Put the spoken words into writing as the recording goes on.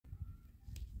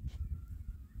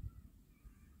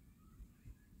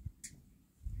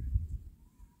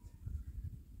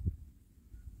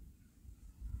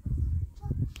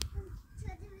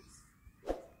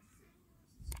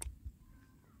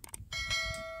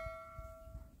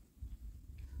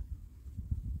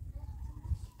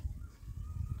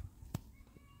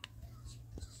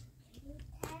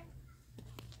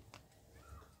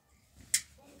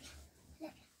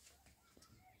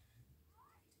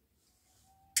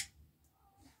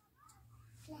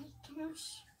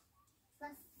روش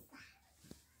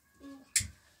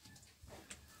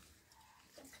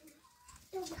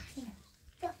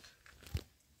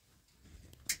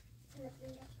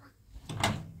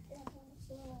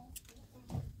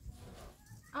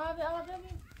آبی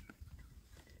ببین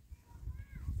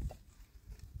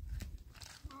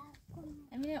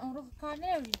امین اون رو کار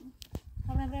نمی‌کنی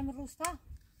خبرم بریم روستا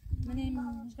منیم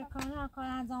کار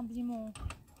انجام بدیم و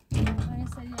من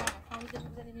سری خواهید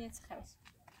بزنیم یه چه خبر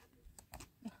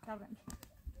خبرم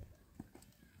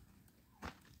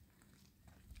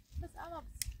بس آب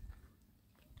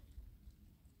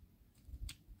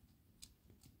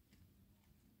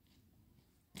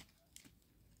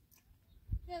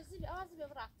بیا زیبی آزی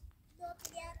ببرد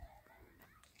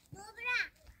Dobra.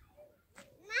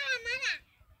 Mama.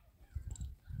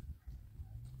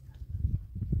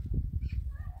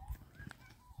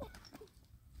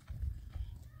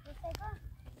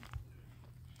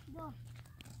 Go.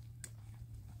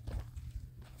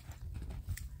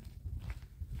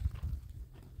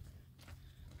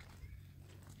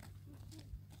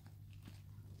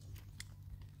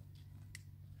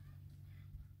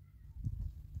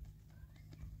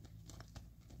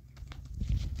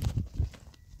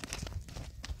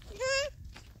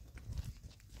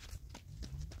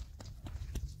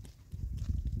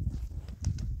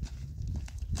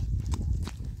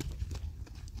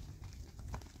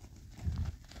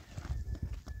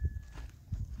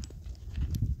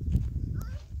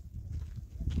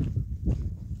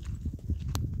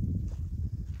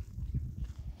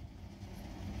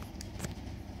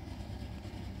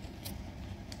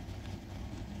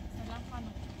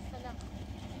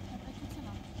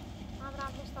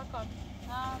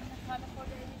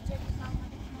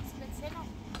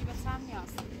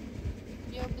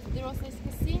 Dirose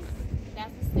esqueci,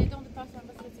 dessa cedo onde passamos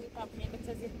a fazer o papo, ainda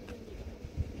fazer tudo.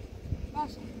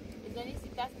 Baixa. E daí se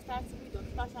dessa estar seguido,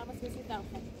 onde passamos a fazer o papo.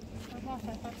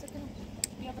 Baixa, pode ser que não.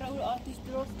 E para o artista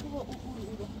dirose tudo o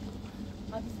uro.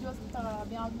 Mas o dirose que está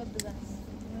bem alto de danos,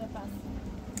 não é fácil.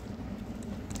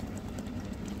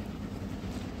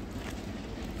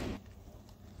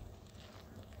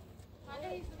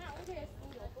 Olha isso, não, o resto,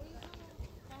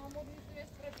 não, o móvel do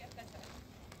resto para ver a caixa.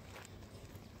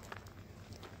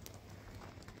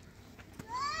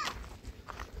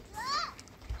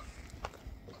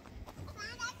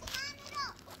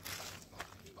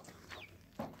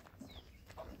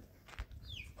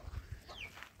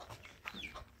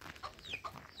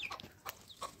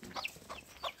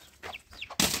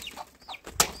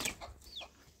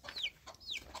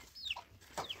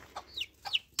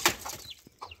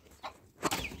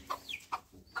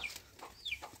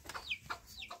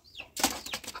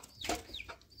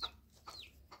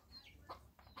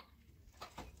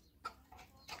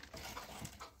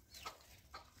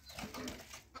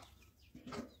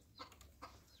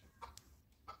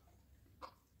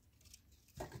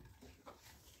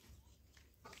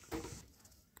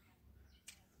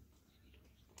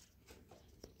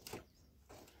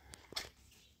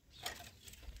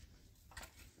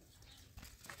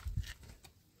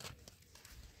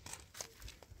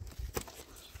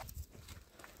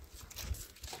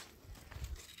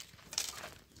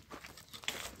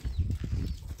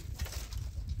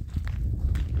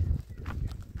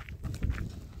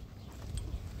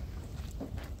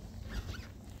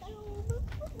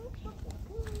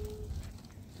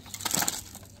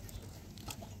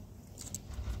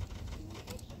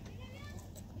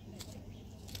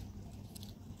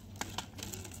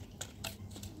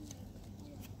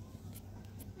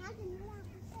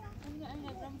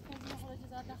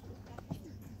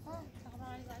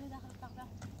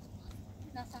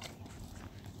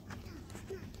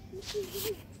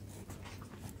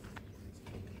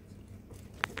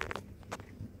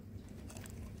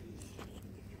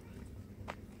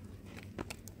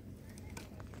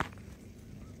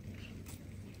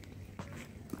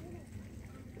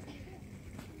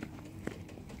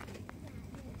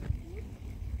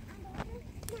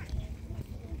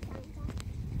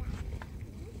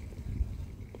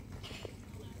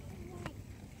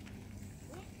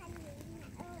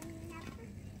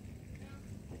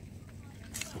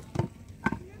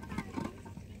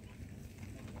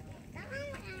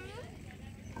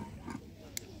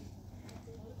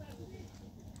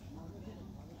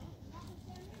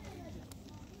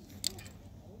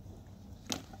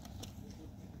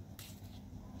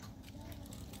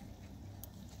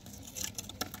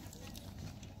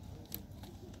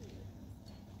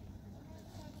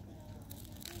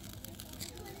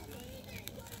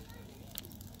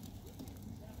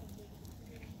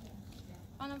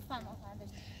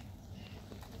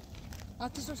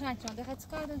 آتش روشن کن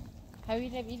دقت کردن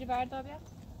حویل بیری بردار بیاد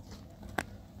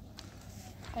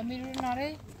Kami dulu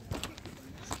nari.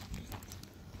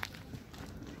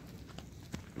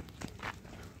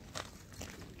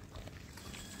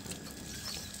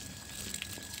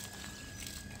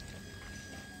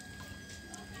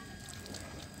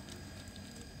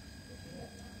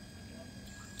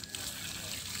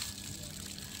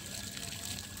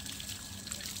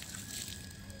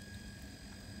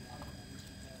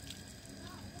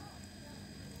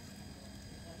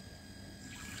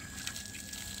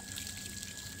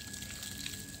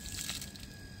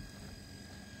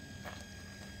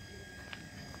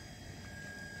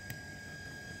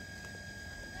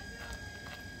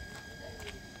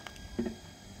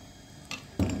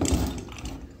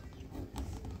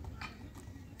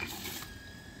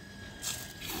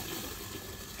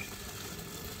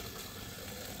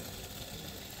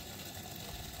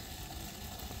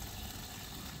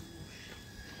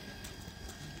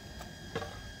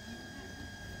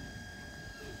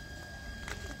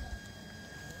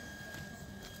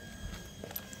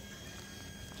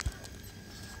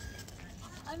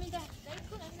 Amin dah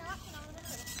ikut Amin nak nak mana?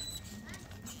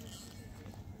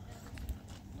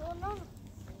 No.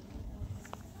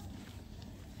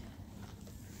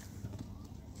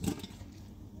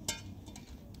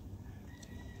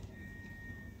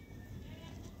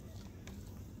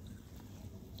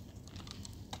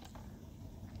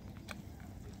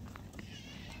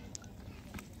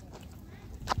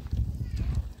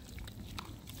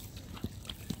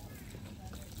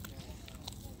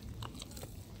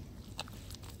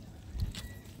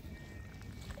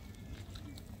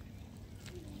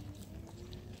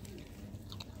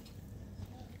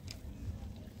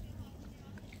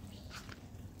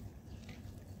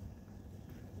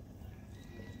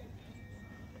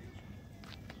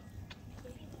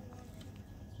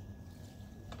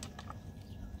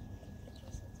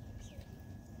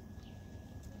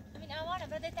 Avan,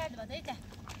 berada di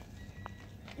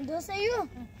Dos ayuh.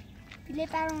 Pilih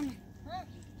parun.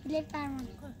 Pilih parun.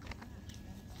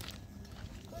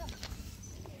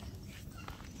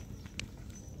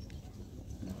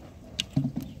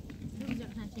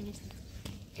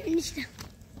 Finish dah.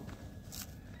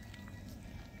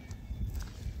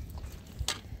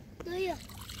 Do ya.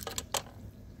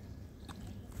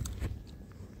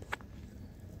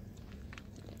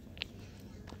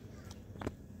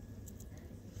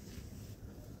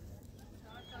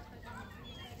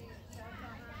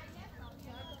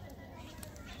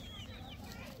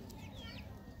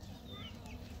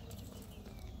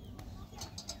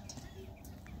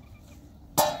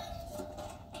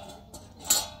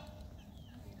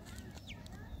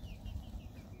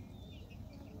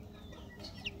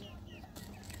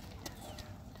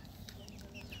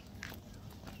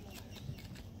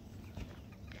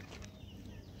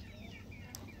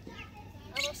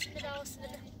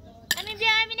 Amin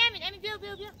biar.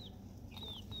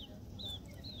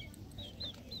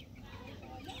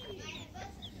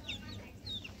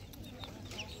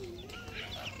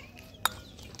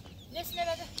 Listen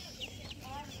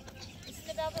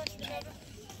baba.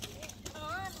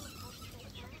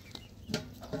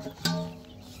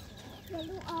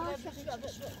 Lalu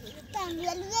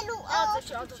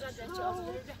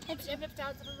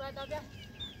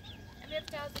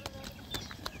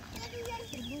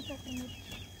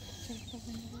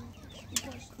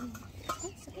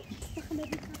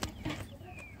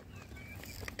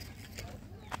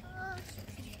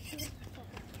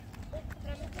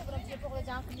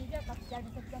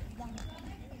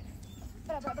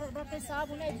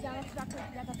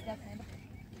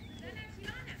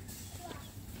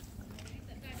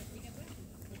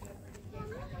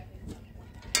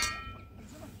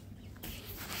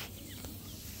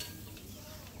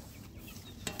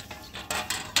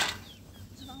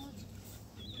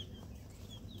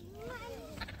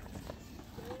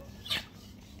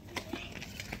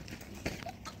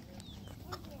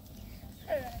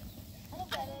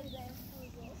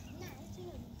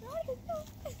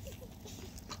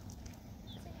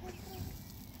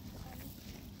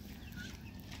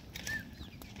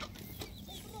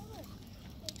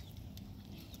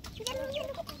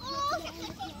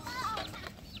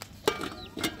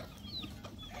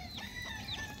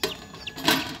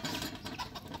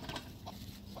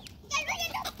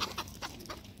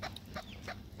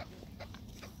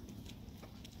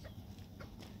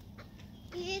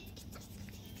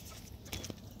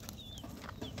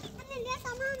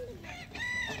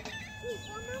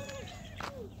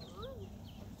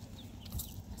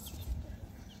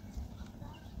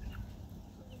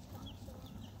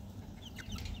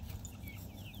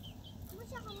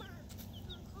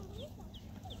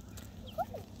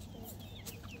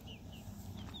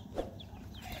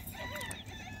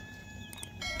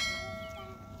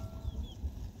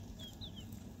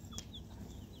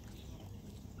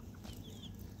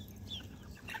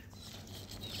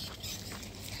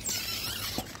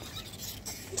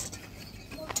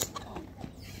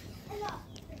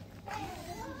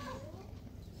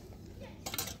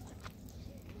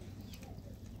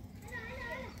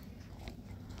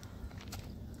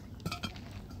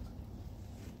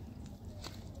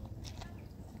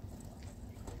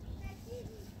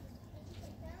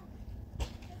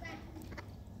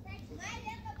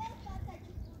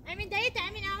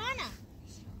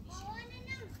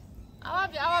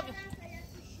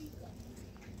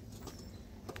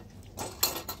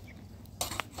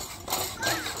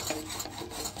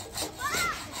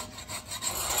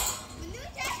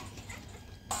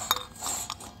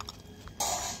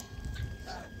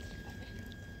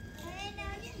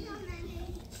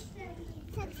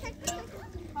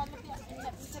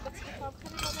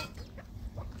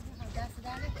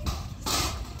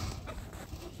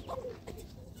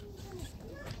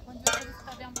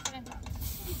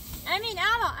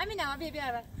ها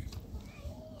بیا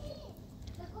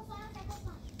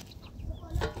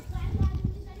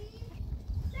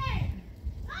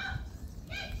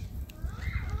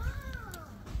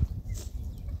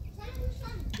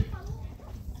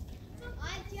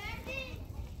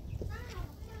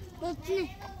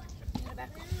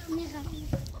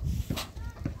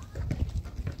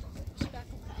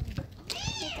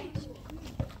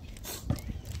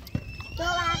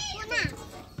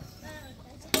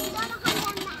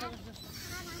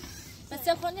بس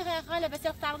خوني خاله بس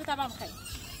تعرفي طبعا خير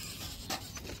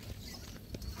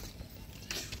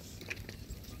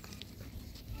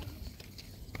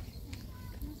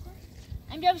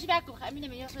ام بیا بشی باکو امینه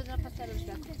میاد بذار پس سرش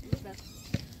باکو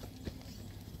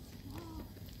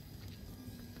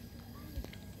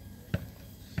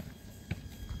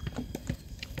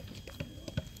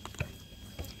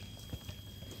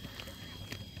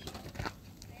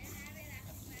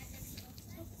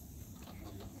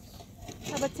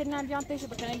بتسنى بيان تيجي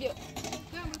بكنا بيو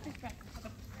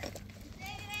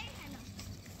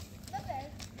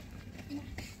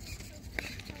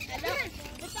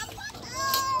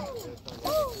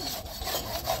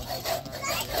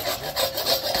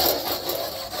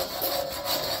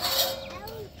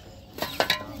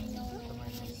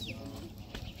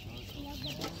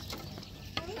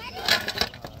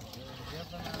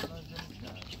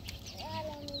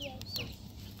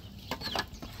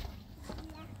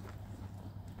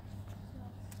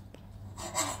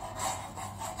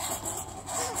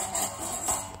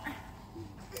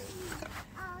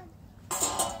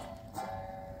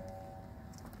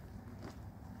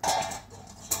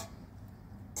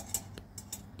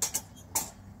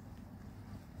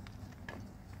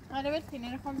أنا بلكني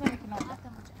أنا خمسة كنا.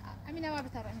 أمينة ما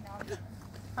بتابع أمينة.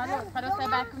 خلاص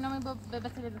تابع كنا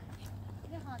بس اللي بخ.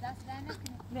 لا خلاص لا أنا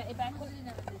لا يبقى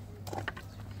كلنا.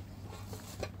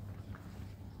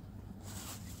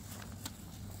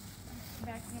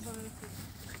 بعد كنا بقول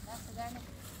لا أنا.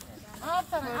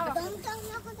 طبعا.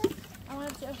 أنا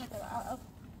بس أشوف تبع.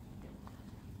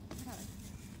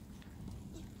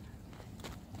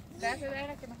 لا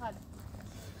كذا كنا خالد.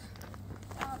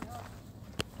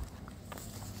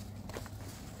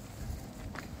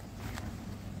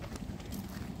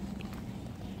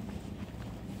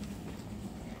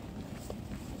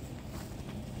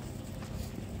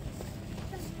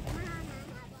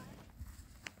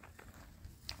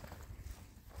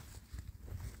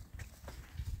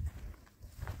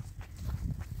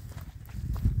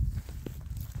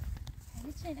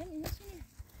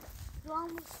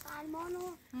 رام سلمان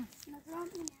و نظرم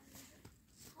اینه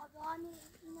خوابانی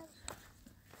اینه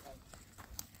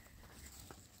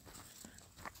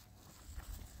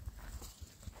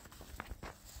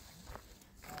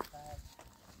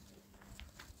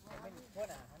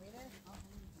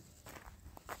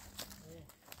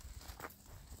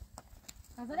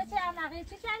نظرت چه عمقی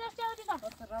چی کردش جوری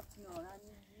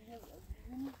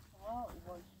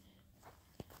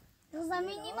تو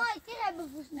زمینی ما ایتیره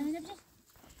بفوش نمیده بجه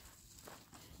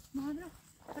ما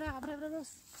برو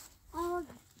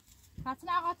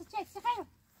حتما آقا تو چه خیلی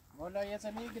والا یه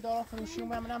زمینی که دارم فروشی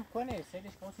منم کنه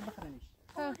سیدش کاسی بخرنش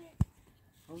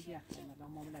خودی احسن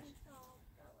ما بلاش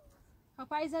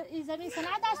خب این زمین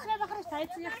سنه داشت رو بخرش تا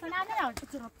ایت یک سنه نمیاد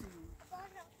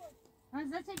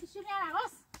از چه بیشتر میاد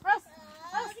راست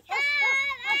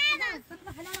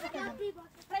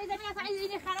برای زمین اصلا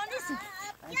این خانه نیست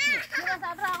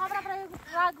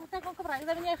برای گفته کن که برای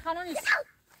زمین خانه نیست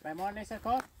به ما نیست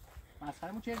کار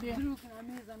مسخرمون چردیه درو کنم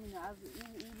این زمین از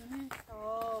این زمین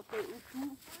تا به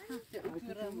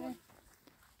اتو رمه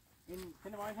این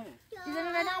کنه باید هنه این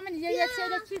زمین به نام یه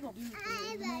چیه چی گفت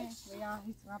یا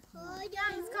هیچ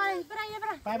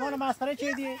برای به ما مسخره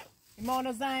چردیه این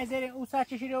ما زنگ زیر او سر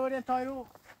چشیده بردن تایرو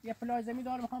یه پلای زمین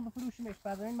دارم میخوام بفروشیمش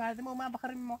بعد این مردم و من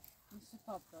بخریم ما این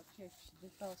ستاب دار چش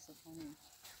دلتا سفانی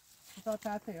ستاب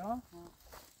تحته ها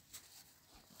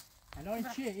الان این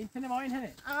چیه؟ این تنه ما این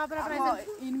هنه آقا برا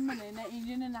این منه نه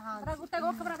این نه هان برا گفته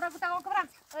گو کبرا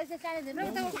رایز چنه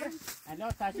زمین برا گفته گو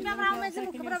الان تاثیر برا مزه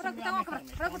گو کبرا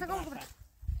برا گفته گو کبرا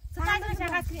سعی چه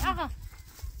قصری آقا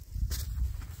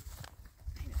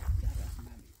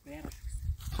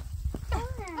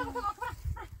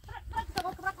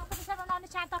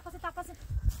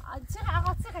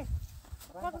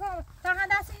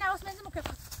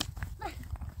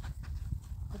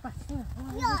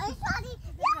یا اشاری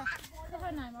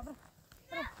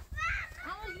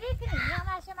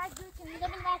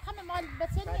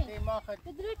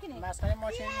مسخره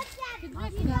ما چه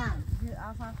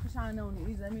اصلا خوشانه اون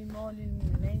این زمین مالی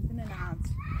نمیتونه نهانت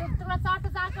تو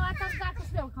ساعت زاک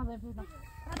شو کنه بودم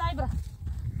دای برا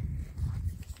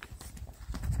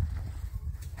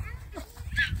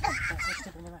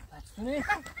تقول ما تسوني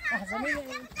زمین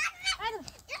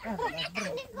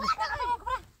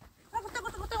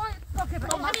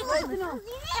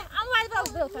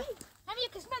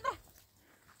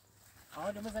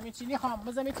آره مزمین چی نخوام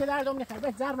مزمین چه دردم نخوام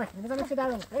بهت زر مکنی مزمین چه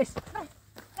دردم نخوام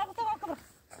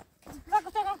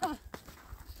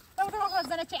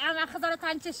زنه که اما خزار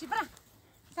تنچشی برا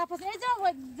سپاس ایجا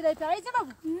و دلیتا ایجا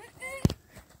بابو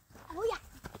اویا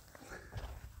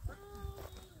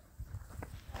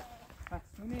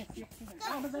پسونه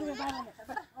مزمین دردم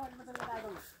نخوام مزمین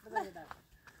دردم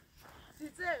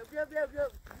سیسه بیا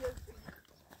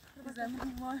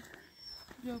زمین ما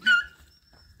بیا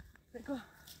بگو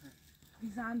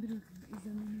بیزندرو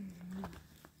زمین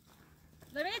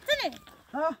زمین تنه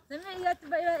ها زمین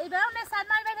ایبرام نسال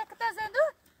مال بین کتا زندو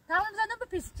تمام زندو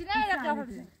بپیس چی نه یه قهوه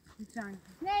بزن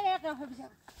نه یه قهوه بزن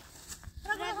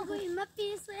بگوی ما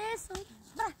پیس ایسو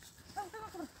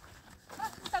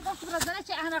تقول كبر زنا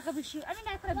شيء أنا قبل شو أمين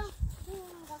لا يقرب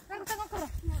تقول كبر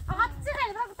أهات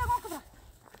تغير تقول كبر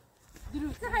درو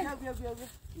بیا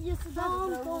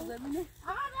يصدام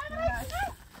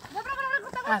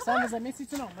احسن مزمین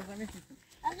سیتونم مزمین سیتون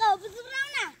اقا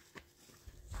بزبرانا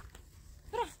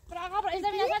برا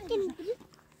إذا من أجل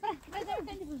برا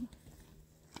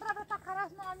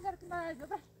تقراص ما أنزل كمان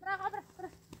برا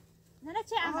زنا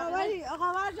شيء آقا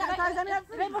ورجع تا زمین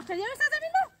من مشتري بس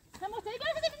زمينه هم مشتري بس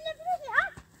زمينه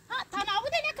ها تناوب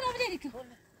ده نكره بديك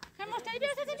هم مشتري بس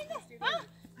زمينه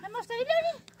هم مشتري بس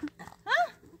ها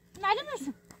معلوم مش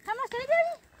هم مشتري بس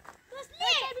بس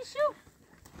ليه بشوف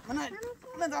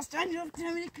من دستان جفت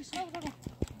همین کشی هذا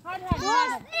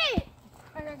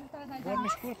دور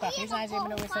مشکور تفریز عجیب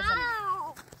منو واسه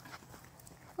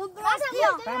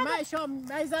زمین ما شو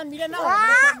میزان میره نه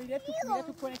میره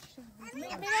تو کنه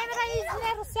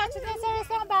میره روسیا چه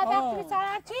درسه بعد وقتی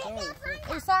سران چی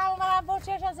ایسا ما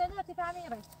بوچش از زنده تفهمی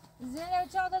بای زنده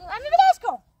چه داد امی بلاش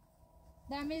کن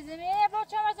دمی زمین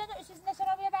بوچه واسه چیز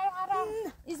نشرا بیا برام آرام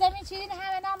این زمین چیزی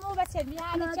همه نامو بچه می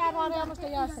حالی چه واره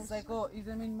مشتیاسه سایکو این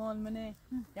زمین مال منه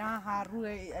یا هر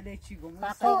روی علی چی گم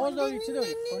قاقوز دوری چی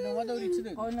دوری قولنما دوری چی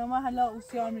دوری قولنما هلا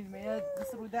اوسیار میریم یا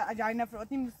سروده اجای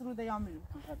نفراتیم سروده یا میریم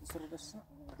سرودش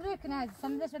كنا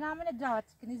سندش نعمل الجوات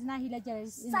كنا زنا هي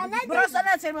لجرس برا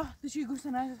سنة سيما تشي يقول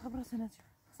سنة خبر سنة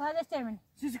صار تعمل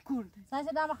شو كورد صار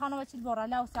دام خانه وش البورا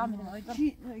لا وسامي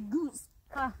شي جوز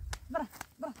ها برا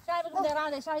شايف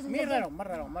الديران شايف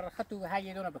مرة خدتوا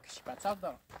هاي دونا بكش بعد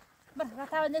صدق برا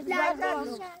تاو الناس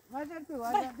ما جربت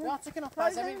لا سكنوا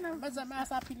فازمين مزة ما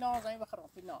صار في النار زي بخروا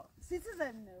في النار سيت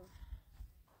زنو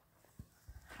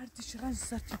هرتي شران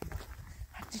ساتي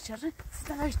هرتي شران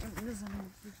استعشت من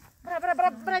زمان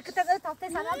برا كنت تعطي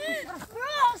سلام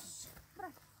روش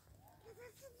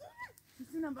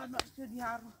سينا بعد ما اشتري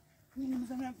عارو مين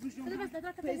مزمان بروشون بس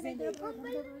لا تبي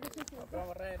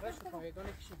برافو الرأي رشوا في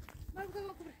دونك شيء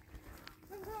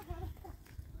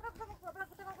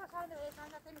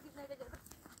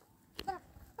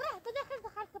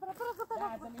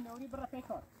لا زمين نوري برا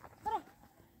فيكار برا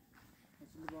ايش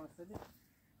اللي بوصلي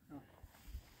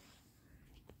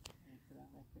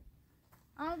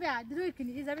بيا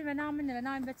درويكني إذا بما نام منه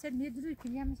نام بتسدني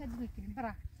درويكني يا مش درويكني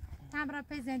برا تعال برا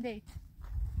بيزن ديت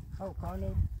أو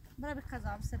كانوا برا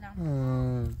بخزاب السلام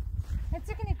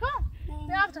هتسكني كم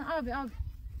بيابتن أبي أمي